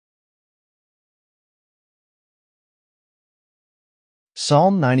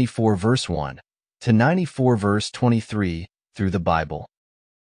Psalm 94 verse 1 to 94 verse 23 through the Bible.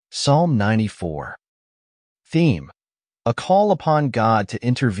 Psalm 94. Theme: a call upon God to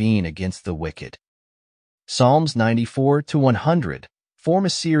intervene against the wicked. Psalms 94 to 100 form a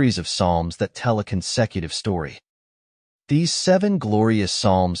series of psalms that tell a consecutive story. These 7 glorious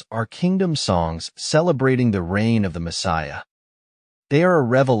psalms are kingdom songs celebrating the reign of the Messiah. They are a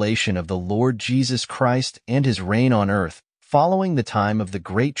revelation of the Lord Jesus Christ and his reign on earth, following the time of the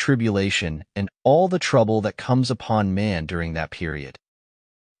Great Tribulation and all the trouble that comes upon man during that period.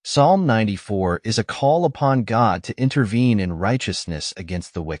 Psalm 94 is a call upon God to intervene in righteousness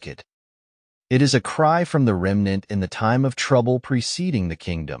against the wicked. It is a cry from the remnant in the time of trouble preceding the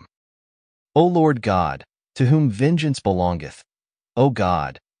kingdom. O Lord God, to whom vengeance belongeth, O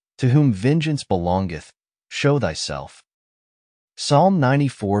God, to whom vengeance belongeth, show thyself. Psalm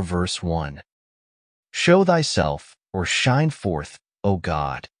 94 verse 1. Show thyself, or shine forth, O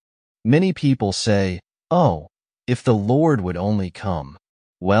God. Many people say, "Oh, if the Lord would only come."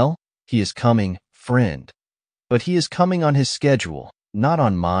 Well, he is coming, friend. But he is coming on his schedule, not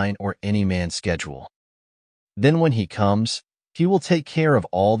on mine or any man's schedule. Then when he comes, he will take care of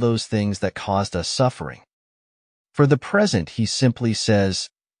all those things that caused us suffering. For the present he simply says,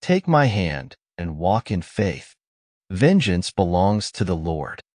 "Take my hand and walk in faith." Vengeance belongs to the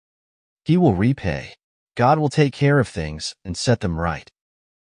Lord. He will repay. God will take care of things and set them right.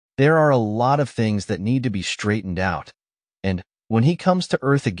 There are a lot of things that need to be straightened out, and when he comes to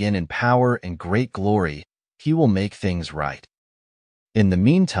earth again in power and great glory, he will make things right. In the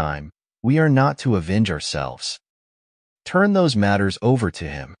meantime, we are not to avenge ourselves. Turn those matters over to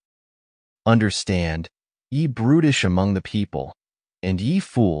him. Understand, ye brutish among the people, and ye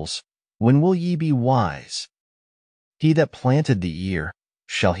fools, when will ye be wise? He that planted the ear,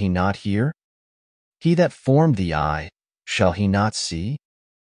 shall he not hear? He that formed the eye, shall he not see?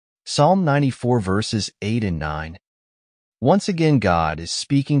 Psalm 94 verses 8 and 9. Once again God is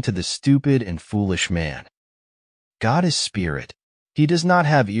speaking to the stupid and foolish man. God is spirit. He does not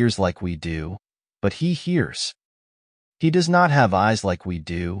have ears like we do, but he hears. He does not have eyes like we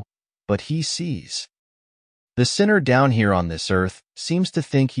do, but he sees. The sinner down here on this earth seems to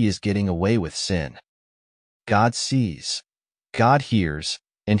think he is getting away with sin. God sees, God hears,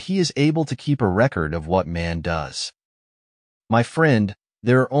 and he is able to keep a record of what man does. My friend,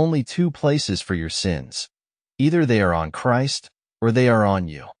 there are only 2 places for your sins. Either they are on Christ, or they are on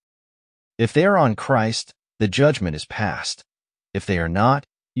you. If they are on Christ, the judgment is past. If they are not,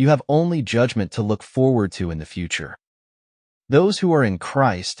 you have only judgment to look forward to in the future. Those who are in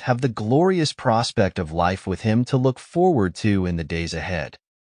Christ have the glorious prospect of life with him to look forward to in the days ahead.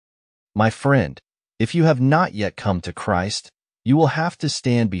 My friend, if you have not yet come to Christ, you will have to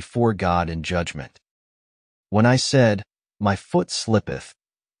stand before God in judgment. When I said, "My foot slippeth,"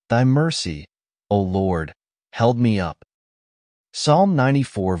 thy mercy, O Lord, held me up. Psalm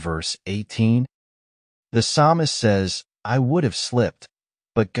 94 verse 18. The psalmist says, "I would have slipped,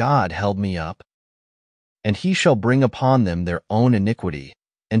 but God held me up." And he shall bring upon them their own iniquity,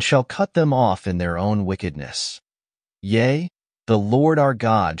 and shall cut them off in their own wickedness. Yea, the Lord our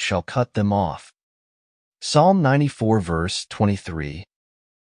God shall cut them off. Psalm 94 verse 23.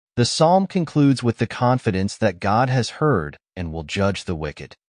 The psalm concludes with the confidence that God has heard and will judge the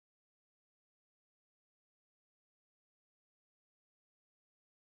wicked.